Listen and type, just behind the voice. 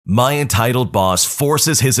My entitled boss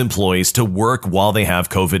forces his employees to work while they have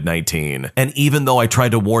COVID-19. And even though I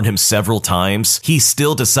tried to warn him several times, he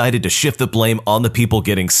still decided to shift the blame on the people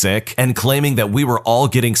getting sick and claiming that we were all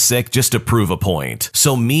getting sick just to prove a point.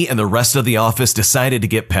 So me and the rest of the office decided to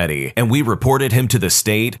get petty, and we reported him to the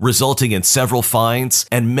state, resulting in several fines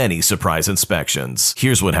and many surprise inspections.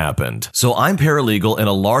 Here's what happened. So I'm paralegal in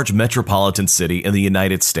a large metropolitan city in the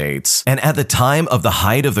United States, and at the time of the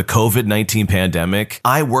height of the COVID-19 pandemic,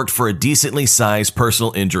 I worked for a decently sized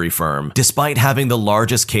personal injury firm. Despite having the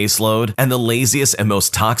largest caseload and the laziest and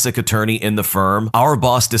most toxic attorney in the firm, our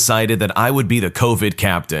boss decided that I would be the COVID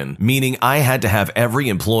captain, meaning I had to have every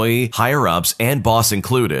employee, higher-ups, and boss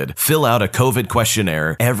included fill out a COVID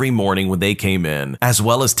questionnaire every morning when they came in, as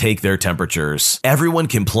well as take their temperatures. Everyone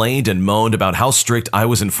complained and moaned about how strict I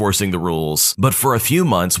was enforcing the rules, but for a few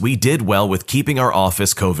months we did well with keeping our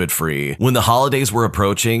office COVID-free. When the holidays were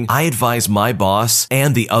approaching, I advised my boss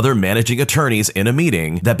and the other managing attorneys in a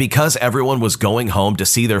meeting that because everyone was going home to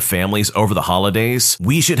see their families over the holidays,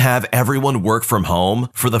 we should have everyone work from home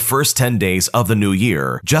for the first 10 days of the new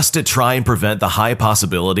year, just to try and prevent the high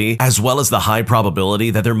possibility as well as the high probability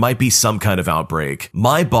that there might be some kind of outbreak.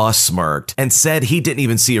 My boss smirked and said he didn't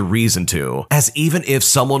even see a reason to, as even if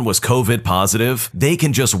someone was COVID positive, they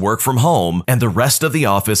can just work from home and the rest of the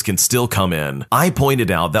office can still come in. I pointed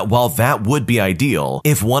out that while that would be ideal,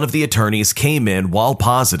 if one of the attorneys came in while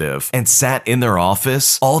positive and sat in their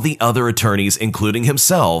office, all the other attorneys, including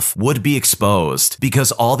himself, would be exposed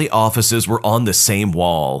because all the offices were on the same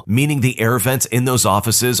wall, meaning the air vents in those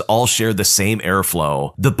offices all shared the same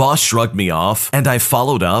airflow. The boss shrugged me off, and I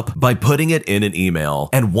followed up by putting it in an email,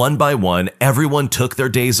 and one by one, everyone took their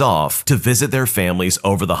days off to visit their families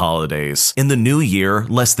over the holidays. In the new year,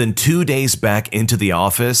 less than 2 days back into the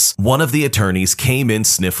office, one of the attorneys came in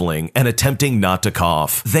sniffling and attempting not to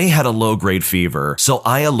cough. They had a low-grade fever, so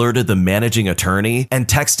I alerted the managing attorney and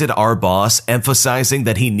texted our boss emphasizing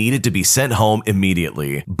that he needed to be sent home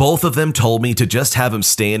immediately. Both of them told me to just have him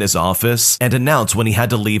stay in his office and announce when he had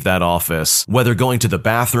to leave that office, whether going to the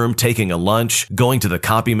bathroom, taking a lunch, going to the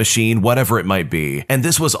copy machine, whatever it might be. And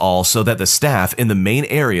this was all so that the staff in the main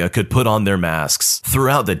area could put on their masks.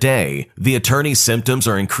 Throughout the day, the attorney's symptoms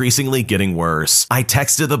are increasingly getting worse. I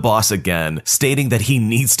texted the boss again, stating that he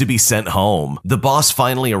needs to be sent home. The boss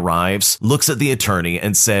finally arrives, looks at the attorney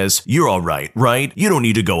and says, "You're all right, right? You don't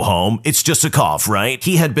need to go home. It's just a cough, right?"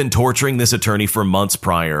 He had been torturing this attorney for months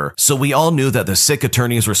prior, so we all knew that the sick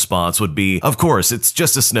attorney's response would be, "Of course, it's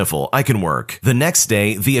just a sniffle. I can work." The next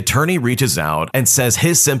day, the attorney reaches out and says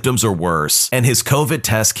his symptoms are worse and his COVID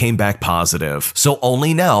test came back positive. So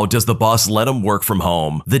only now does the boss let him work from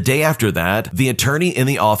home. The day after that, the attorney in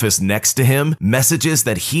the office next to him messages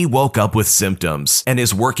that he woke up with symptoms and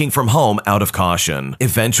is working from home out of caution.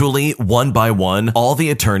 Eventually, one by one, all the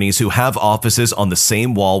attorneys who have offices on the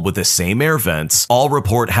same wall with the same air vents all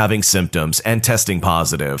report having symptoms and testing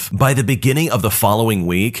positive. By the beginning of the following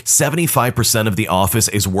week, 75% of the office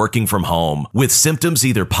is working from home, with symptoms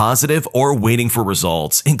either positive or waiting for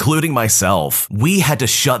results, including myself. We had to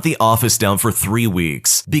shut the office down for 3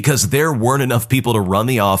 weeks because there weren't enough people to run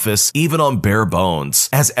the office even on bare bones,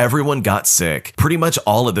 as everyone got sick pretty much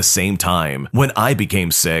all at the same time. When I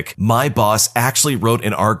became sick, my boss actually wrote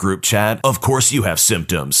in our group chat, "Of course you have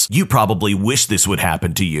symptoms. You probably wish this would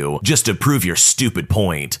happen to you, just to prove your stupid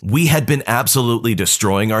point." We had been absolutely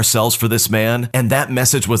destroying ourselves for this man, and that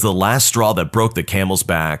message was the last straw that broke the camel's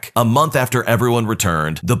back. A month after everyone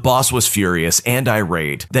returned, the boss was furious and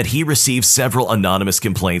irate that he received several anonymous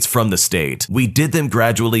complaints from the state. We did them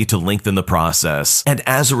gradually to lengthen the process, and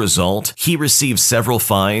as a result, he received several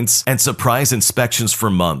fines and surprise inspections for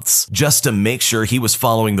months, just to make sure he was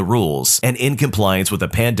following the rules and in compliance with the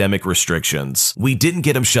pandemic restrictions. We didn't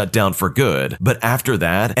get him shut down for good, but after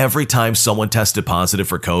that, every time someone tested positive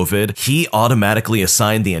for COVID, he automatically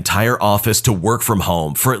assigned the entire office to work from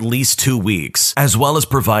home for at least 2 weeks, as well as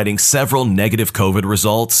providing several negative COVID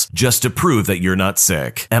results just to prove that you're not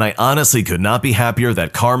sick. And I honestly could not be happier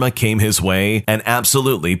that karma came his way and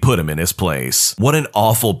absolutely put him in his place. What an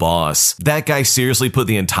awful boss. That guy seriously put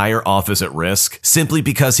the entire office at risk simply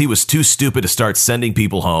because he was too stupid to start sending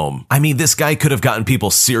people home. I mean, this guy could have gotten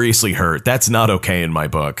people seriously hurt. That's not okay in my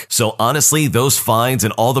book. So honestly, those fines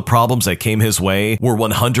and all the problems that came his way were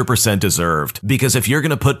 100% deserved, because if you're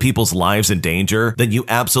going to put people's lives in danger, then you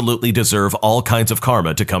absolutely deserve all kinds of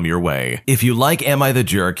karma to come your way. If you like Am I the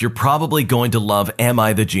Jerk, you're probably going to love Am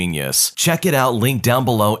I the Genius. Check it out, link down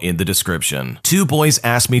below in the description. 2 boys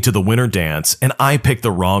asked me to the winter dance, and I picked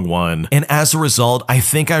the wrong one. And as a result, I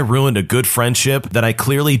think I ruined a good friendship that I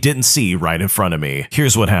clearly didn't see right in front of me.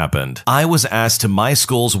 Here's what happened. I was asked to my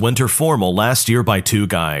school's winter formal last last year by 2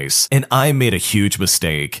 guys, and I made a huge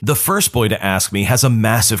mistake. The first boy to ask me has a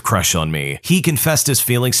massive crush on me. He confessed his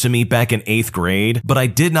feelings to me back in 8th grade, but I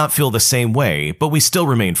did not feel the same way, but we still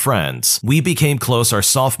remained friends. We became close our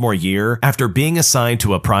sophomore year after being assigned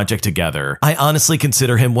to a project together. I honestly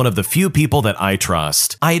consider him one of the few people that I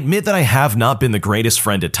trust. I admit that I have not been the greatest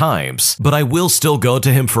friend at times, but I will still go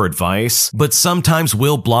to him for advice, but sometimes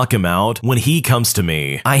will block him out when he comes to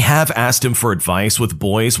me. I have asked him for advice with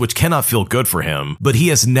boys, which cannot feel good for him, but he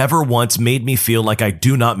has never once made me feel like I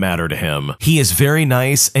do not matter to him. He is very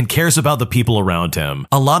nice and cares about the people around him.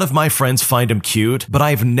 A lot of my friends find him cute, but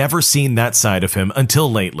I've never seen that side of him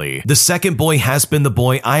until lately. The second boy has been the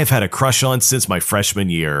boy I have had a crush on since my freshman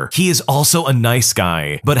year. He is also a nice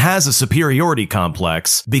guy, but has a superiority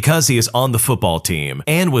complex because he is on the football team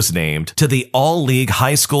and was named to the all-league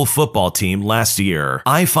high school football team last year.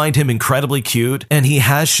 I find him incredibly cute, and he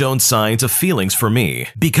has shown signs of feelings for me.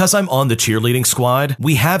 Because I'm on the cheerleading squad,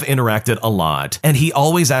 we have interacted a lot, and he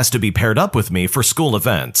always asked to be paired up with me for school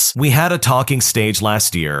events. We had a talking stage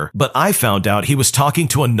last year, but I found out he was talking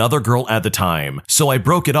to another girl at the time, so I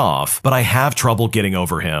broke it off, but I have trouble getting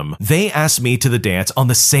over him. They asked me to the dance on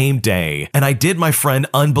the same day, and I did my friend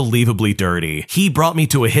unbelievably dirty. He brought me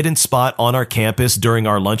to a hidden spot on our campus during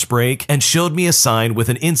our lunch break and showed me a sign with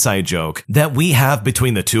an inside joke that we have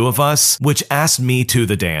between the two of us, which asked me to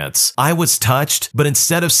the dance. I was touched, but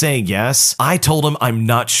instead of saying yes, I told him I'm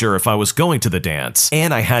not sure if I was going to the dance,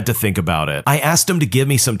 and I had to think about it. I asked him to give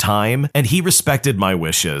me some time, and he respected my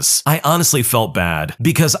wishes. I honestly felt bad,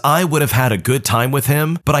 because I would have had a good time with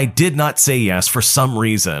him, but I did not say yes for some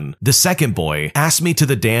reason. The second boy asked me to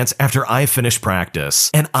the dance after I finished practice,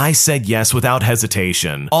 and I said yes without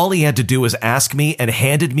hesitation. All he had to do was ask me and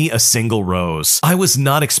handed me a single rose. I was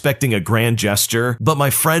not expecting a grand gesture, but my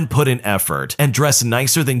friend put in effort and dressed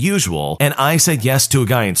nicer than usual, and I said yes to a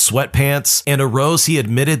guy in sweatpants and a rose he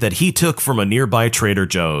admitted that he took from a nearby Trader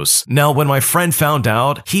Joe's. Now, when my friend found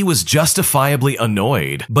out, he was justifiably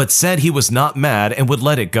annoyed, but said he was not mad and would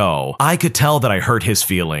let it go. I could tell that I hurt his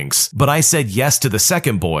feelings, but I said yes to the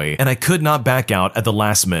second boy, and I could not back out at the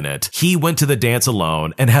last minute. He went to the dance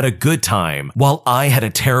alone and had a good time, while I had a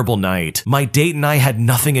terrible night. My date and I had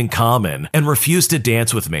nothing in common and refused to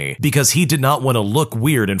dance with me because he did not want to look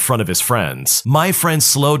weird in front of his friends. My friend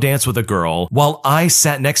slow danced with a girl while I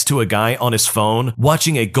sat next to a guy on his phone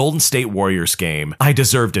watching a Golden State Warriors game. I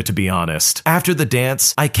deserved it, to be honest. After the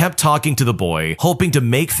dance, I kept talking to the boy, hoping to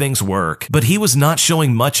make things work, but he was not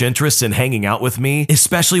showing much interest in hanging out with me,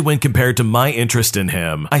 especially when compared to my interest in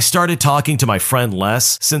him. I started talking to my friend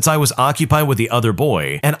less since I was occupied with the other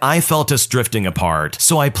boy, and I felt us drifting apart,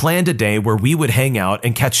 so I planned a day where we would hang out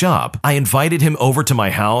and catch up. I invited him over to my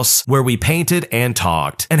house, where we painted and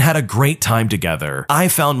talked, and had a great time together. I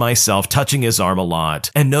found myself touching his arm a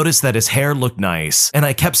lot, and noticed that his hair looked nice, and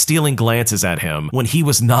I kept stealing glances at him when he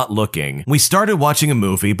was not looking. We started watching a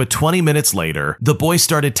movie, but 20 minutes later, the boy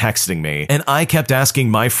started texting me, and I kept asking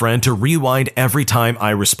my friend to rewind every time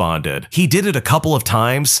I responded. He did it a couple of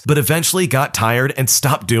times, but eventually got tired and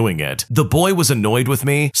stopped doing it. The boy was annoyed with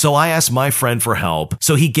me, so I asked my friend for help,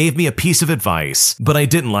 so he gave me a piece of advice, but I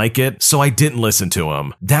didn't like it, so I didn't listen to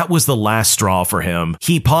him. That was the last straw for him.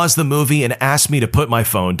 He paused the movie and asked me to put my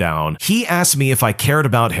phone down. He asked me if I cared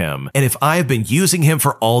about him, and if I have been using him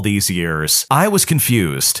for all these years. I was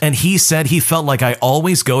confused, and he said he felt like I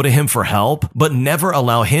always go to him for help, but never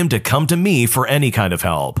allow him to come to me for any kind of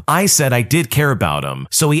help. I said I did care about him,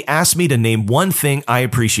 so he asked me to name one thing I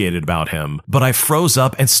appreciated about him, but I froze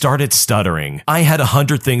up and started stuttering. I had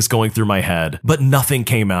 100 things going through my head, but nothing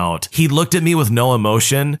came out. He looked at me with no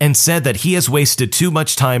emotion and said that he has wasted too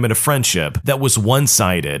much time in a friendship that was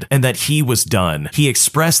one-sided and that he was done. He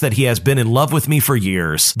expressed that he has been in love with me for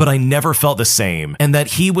years, but I never felt the same, and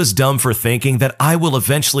that he was dumb for thinking that I will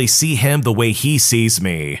eventually see him the way he sees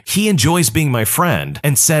me. He enjoys being my friend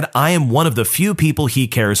and said I am one of the few people he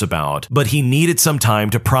cares about, but he needed some time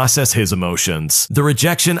to process his emotions. The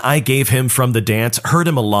rejection I gave him from the dance hurt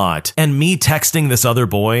him a lot, and me texting this other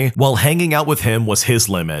boy while hanging out with him was his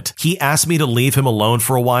limit. He asked me to leave him alone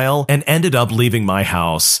for a while and ended up leaving my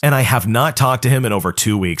house, and I have not talked to him in over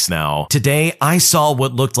 2 weeks now. Today, I saw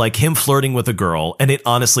what looked like him flirting with a girl, and it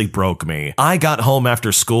honestly broke me. I got home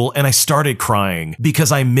after school and I started crying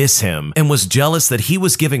because I miss him and was jealous that he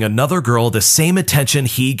was giving another girl the same attention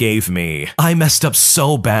he gave me. I messed up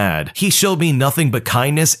so bad. He showed me nothing but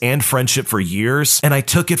kindness and friendship for years, and I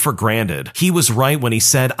took it for granted. He was right when he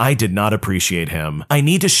said I did not appreciate him. I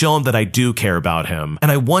need to show him that I do care about him,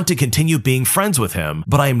 and I want to continue being friends with him,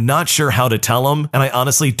 but I am not sure how to tell him, and I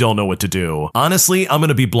honestly don't know what to do. Honestly, I'm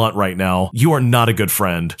gonna be blunt right now. You are not a good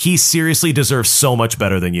friend. He seriously deserves so much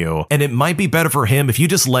better than you, and it might be better for him if you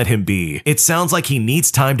just let him be. It sounds like he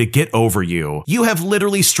needs time to get over you. You have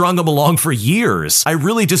literally strung him along for years. I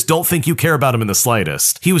really just don't think you care about him in the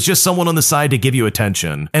slightest. He was just someone on the side to give you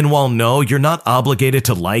attention. And while no, you're not obligated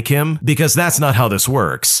to like him, because that's not how this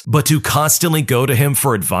works, but to constantly go to him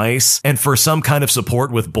for advice and for some kind of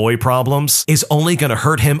support with boy problems is only gonna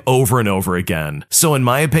hurt him over and over again. So in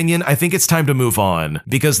my opinion, I think it's time to move on,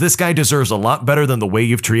 because this guy deserves a lot better than the way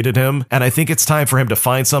you've treated him, and I think it's time for him to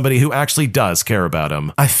find somebody who actually does care about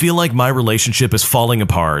him. I feel like my relationship is falling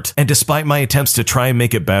apart, and despite my attempts to try and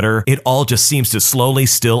make it better, it all just seems to slowly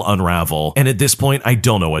still unravel, and at this point, I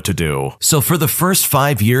don't know what to do. So for the first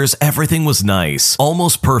 5 years, everything was nice,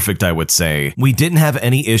 almost perfect, I would say. We didn't have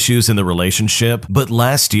any issues in the relationship, but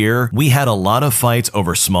last year, we had a lot of fights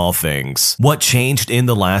over small things. What changed in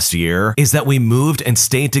the last year is that we moved and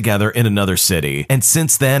stayed together in another city, and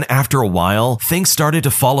since then, after a while, things started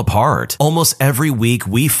to fall apart. Almost every week,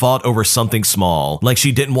 we fought over something small, like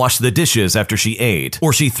she didn't wash the dishes after she ate,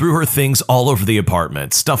 or she threw her things all over the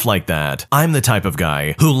apartment, stuff like that. I'm the type of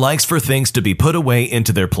guy who likes for things to be put away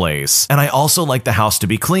into their place, and I also like the house to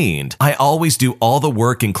be cleaned. I always do all the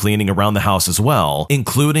work and cleaning around the house as well,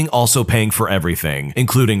 including also paying for everything,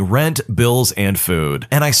 including rent, bills, and food.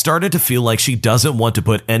 And I started to feel like she doesn't want to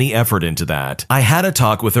put any effort into that. I had a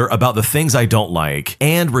talk with her about the things I don't like,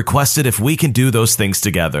 and requested if we can do those things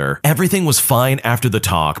together. Everything was fine after the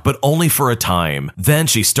talk, but only for a time. Then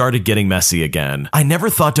she started getting messy again. I never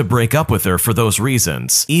thought to break up with her for those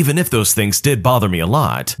reasons, even if those things did bother me a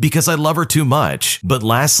lot, because I love her too much. But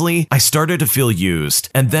lastly, I started to feel used,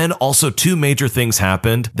 and then also two major things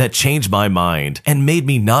happened that changed my mind and made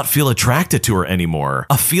me not feel attracted to her anymore.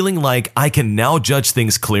 A feeling like I can now judge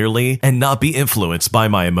things clearly and not be influenced by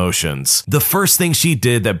my emotions. The first thing she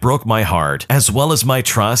did that broke my heart, as well as my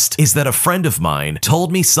trust, is that a friend of mine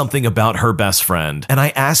told me something about her best friend, and I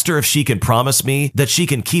asked her if she can promise me that she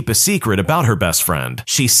can keep a secret about her best friend.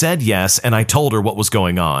 She said yes, and I told her what was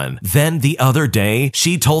going on. Then the other day,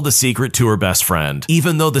 she told the secret to her best friend.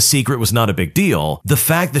 Even though the secret was not a big deal, the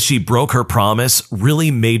fact that she broke her promise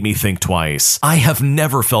really made me think twice. I have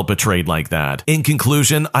never felt betrayed like that. In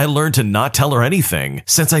conclusion, I learned to not tell her anything,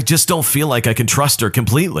 since I just don't feel like I can trust her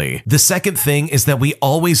completely. The second thing is that we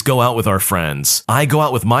always go out with our friends. I go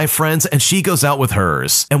out with my friends and she goes out with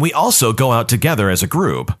hers. And we also go out together as a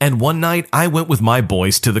group. And one night, I went with my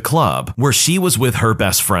boys to the club, where she was with her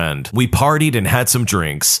best friend. We partied and had some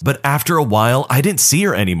drinks, but after a while, I didn't see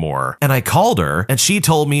her anymore. And I called her, and she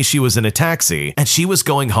told me she was in a taxi, and she was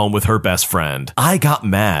going home with her best friend. I got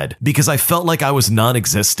mad, because I felt like I was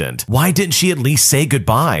non-existent. Why didn't she at least say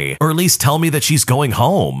goodbye, or at least tell me that she's going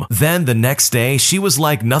home? Then the next day, she was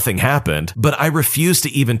like nothing happened, but I refused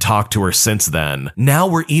to even talk to her since then. Now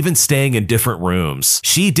we're even staying in different rooms.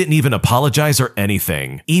 She didn't even apologize or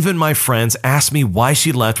anything. Even my friends asked me why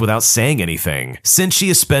she left without saying anything. Since she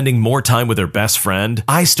is spending more time with her best friend,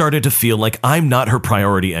 I started to feel like I'm not her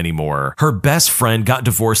priority anymore. Her best friend got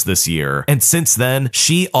divorced this year, and since then,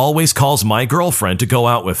 she always calls my girlfriend to go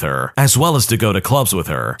out with her, as well as to go to clubs with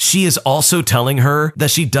her. She is also telling her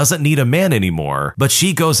that she doesn't need a man anymore, but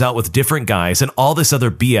she goes out with different guys and all this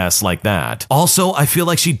other BS like that. Also, I feel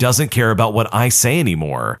like she doesn't care about what I say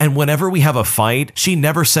anymore, and whenever we have a fight, she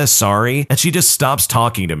never says sorry, and she just stops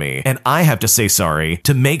talking to me, and I have to say sorry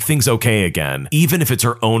to make things okay again, even if it's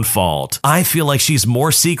her own fault. I feel like she's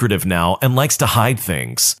more secretive now and likes to hide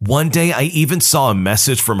things. One day, I even saw a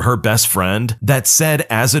message from her best friend that said,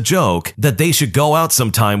 as a joke, that they should go out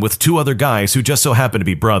sometime with two other guys who just so happen to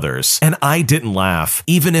be brothers. And I didn't laugh,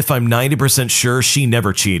 even if I'm 90% sure she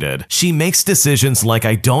never cheated. She makes decisions like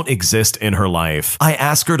I don't exist in her life. I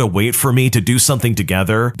ask her to wait for me to do something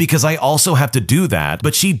together because I also have to do that,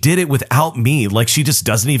 but she did it without me, like she just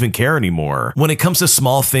doesn't even care anymore. When it comes to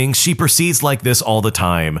small things, she proceeds like this all the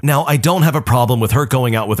time. Now, I don't have a problem with her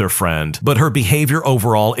going out with her friend, but her behavior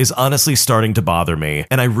overall is honestly starting to bother me,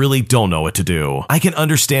 and I really don't know what to do. I can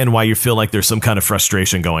understand why you feel like there's some kind of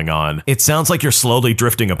frustration going on. It sounds like you're slowly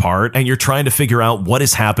drifting apart, and you're trying to figure out what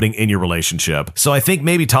is happening in your relationship. So I think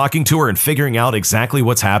maybe talking to her and figuring out exactly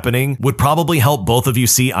what's happening would probably help both of you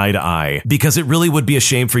see eye to eye, because it really would be a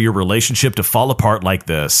shame for your relationship to fall apart like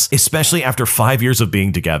this, especially after 5 years of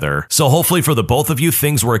being together. So hopefully for the both of you,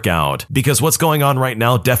 things work out, because what's going on right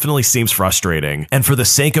now definitely seems frustrating. And for the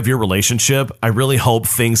sake of your relationship, I really hope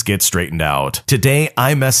things get straightened out. Today,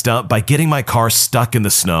 I messed up by getting my car stuck in the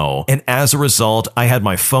snow, and as a result, I had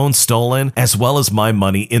my phone stolen as well as my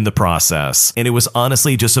money in the process, and it was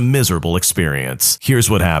honestly just a miserable experience. Here's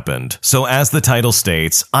what happened. So as the title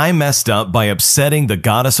states, I messed up by upsetting the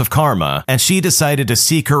goddess of karma, and she decided to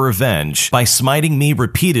seek her revenge by smiting me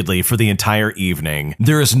repeatedly for the entire entire evening.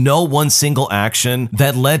 There is no one single action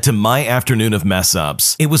that led to my afternoon of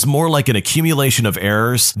mess-ups. It was more like an accumulation of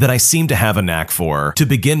errors that I seem to have a knack for. To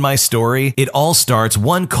begin my story, it all starts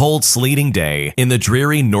one cold, sleeting day in the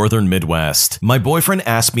dreary northern Midwest. My boyfriend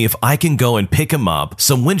asked me if I can go and pick him up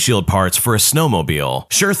some windshield parts for a snowmobile.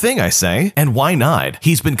 Sure thing, I say. And why not?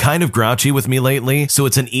 He's been kind of grouchy with me lately, so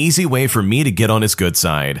it's an easy way for me to get on his good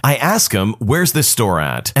side. I ask him, where's this store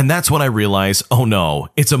at? And that's when I realize, oh no,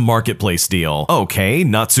 it's a marketplace deal. Okay,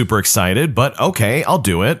 not super excited, but okay, I'll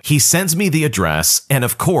do it. He sends me the address, and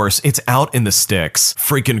of course, it's out in the sticks.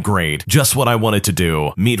 Freaking great. Just what I wanted to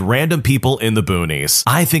do. Meet random people in the boonies.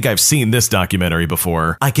 I think I've seen this documentary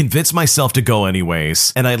before. I convince myself to go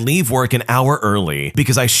anyways, and I leave work an hour early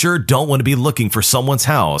because I sure don't want to be looking for someone's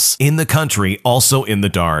house in the country, also in the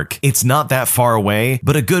dark. It's not that far away,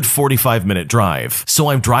 but a good 45-minute drive. So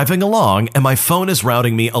I'm driving along, and my phone is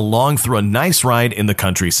routing me along through a nice ride in the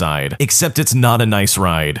countryside. Except it's not a nice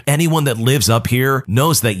ride. Anyone that lives up here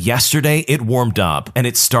knows that yesterday it warmed up and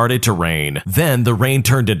it started to rain. Then the rain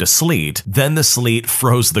turned into sleet. Then the sleet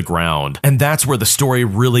froze the ground. And that's where the story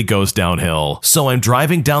really goes downhill. So I'm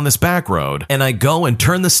driving down this back road, and I go and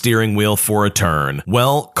turn the steering wheel for a turn.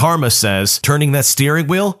 Well, karma says, turning that steering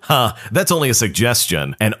wheel? That's only a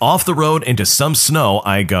suggestion. And off the road into some snow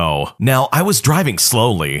I go. Now, I was driving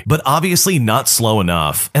slowly, but obviously not slow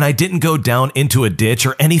enough, and I didn't go down into a ditch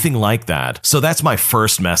or anything like that. So that's my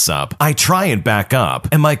first mess up. I try and back up,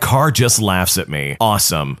 and my car just laughs at me.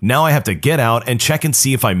 Awesome. Now I have to get out and check and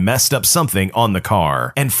see if I messed up something on the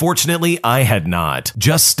car. And fortunately, I had not.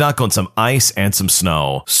 Just stuck on some ice and some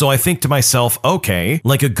snow. So I think to myself, okay,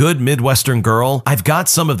 like a good Midwestern girl, I've got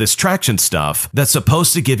some of this traction stuff that's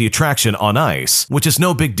supposed to give you traction on ice, which is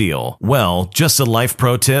no big deal. Well, just a life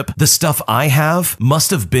pro tip, the stuff I have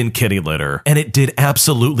must have been kitty litter, and it did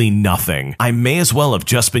absolutely nothing. I may as well have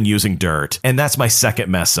just been using dirt, and that's my second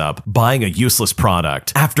mess up, buying a useless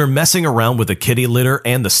product. After messing around with the kitty litter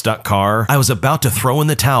and the stuck car, I was about to throw in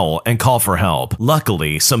the towel and call for help.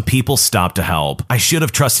 Luckily, some people stopped to help. I should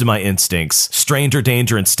have trusted my instincts, stranger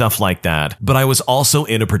danger and stuff like that, but I was also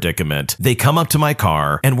in a predicament. They come up to my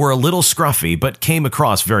car and were a little scruffy, but came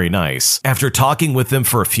across very nice. After talking with them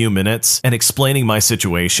for a few minutes and explaining my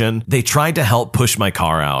situation, they tried to help push my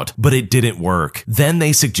car out, but it didn't work. Then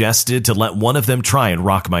they suggested to let one of them try and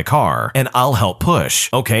rock my car, and I'll help push.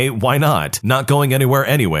 Okay, why not? Not going anywhere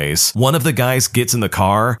anyways. One of the guys gets in the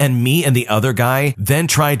car, and me and the other guy then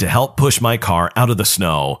tried to help push my car out of the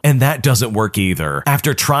snow, and that doesn't work either.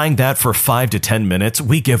 After trying that for 5 to 10 minutes,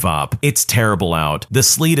 we give up. It's terrible out. The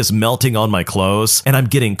sleet is melting on my clothes, and I'm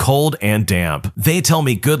getting cold and damp. They tell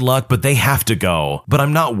me good luck, but they have to go. But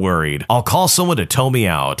I'm not worried. I'll call someone to tow me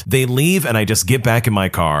out. They leave, and I just get back in my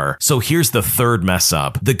car. So here's the third mess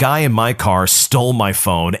up. The guy in my car stole my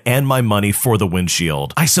phone and my money for the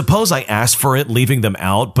windshield. I suppose I asked for it leaving them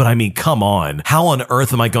out, but I mean, come on. How on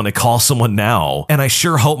earth am I going to call someone now? And I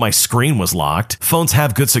sure hope my screen was locked. Phones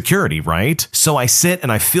have good security, right? So I sit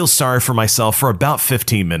and I feel sorry for myself for about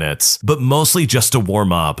 15 minutes, but mostly just to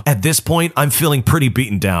warm up. At this point, I'm feeling pretty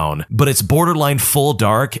beaten down, but it's borderline full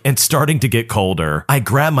dark and starting to get colder. I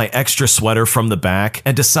grab my extra sweater from the back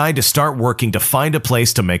and decide to start working to find a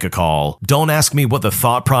place to make a call. Don't ask me what the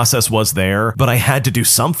thought process was there, but I had to do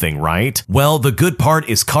something, right? Well, the good part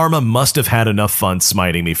is karma must have had enough fun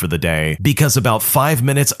smiting me for the day, because about 5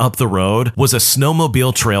 minutes up the road was a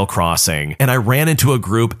snowmobile trail crossing, and I ran into a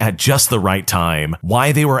group at just the right time.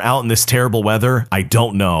 Why they were out in this terrible weather, I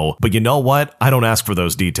don't know, but you know what? I don't ask for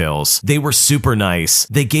those details. They were super nice.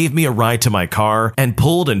 They gave me a ride to my car and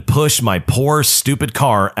pulled and pushed my poor, stupid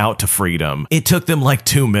car out to freedom. It took them like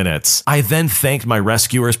 2 minutes. I then thanked my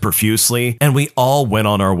rescuers profusely, and we all went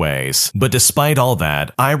on our ways. But despite all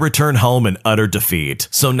that, I returned home in utter defeat.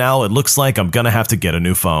 So now it looks like I'm gonna have to get a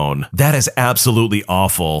new phone. That is absolutely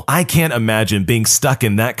awful. I can't imagine being stuck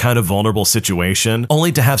in that kind of vulnerable situation,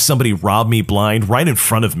 only to have somebody rob me blind right in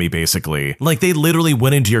front of me, basically. Like they literally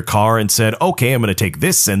went into your car and said, okay, I'm gonna take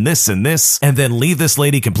this and this and this, and then leave this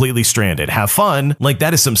lady completely stranded. Have fun. Like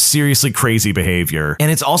that is some seriously crazy behavior.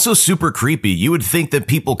 And it's also super creepy. You would think that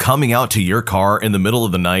people coming out to your car in the middle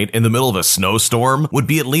of the night, in the middle of a snowstorm, would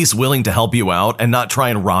be at least willing to help you out and not try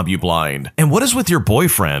and rob you blind. And what is with your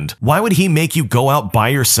boyfriend? Why would he make you go out by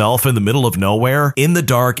yourself in the middle of nowhere, in the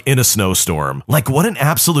dark, in a snowstorm? Like, what an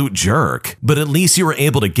absolute jerk. But at least you were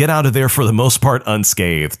able to get out of there for the most part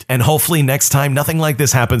unscathed. And hopefully next time nothing like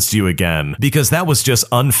this happens to you again, because that was just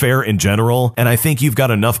unfair in general, and I think you've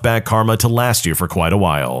got enough bad karma to last you for quite a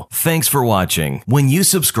while. Thanks for watching. When you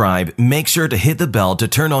subscribe, make sure to hit the bell to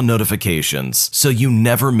turn on notifications so you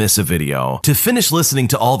never miss a video. To finish listening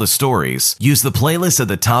to all the stories, use the playlist at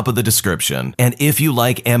the top of the description. And if you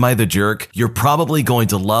like Am I the Jerk, you're probably going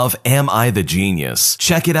to love Am I the Genius.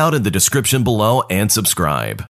 Check it out in the description below and subscribe.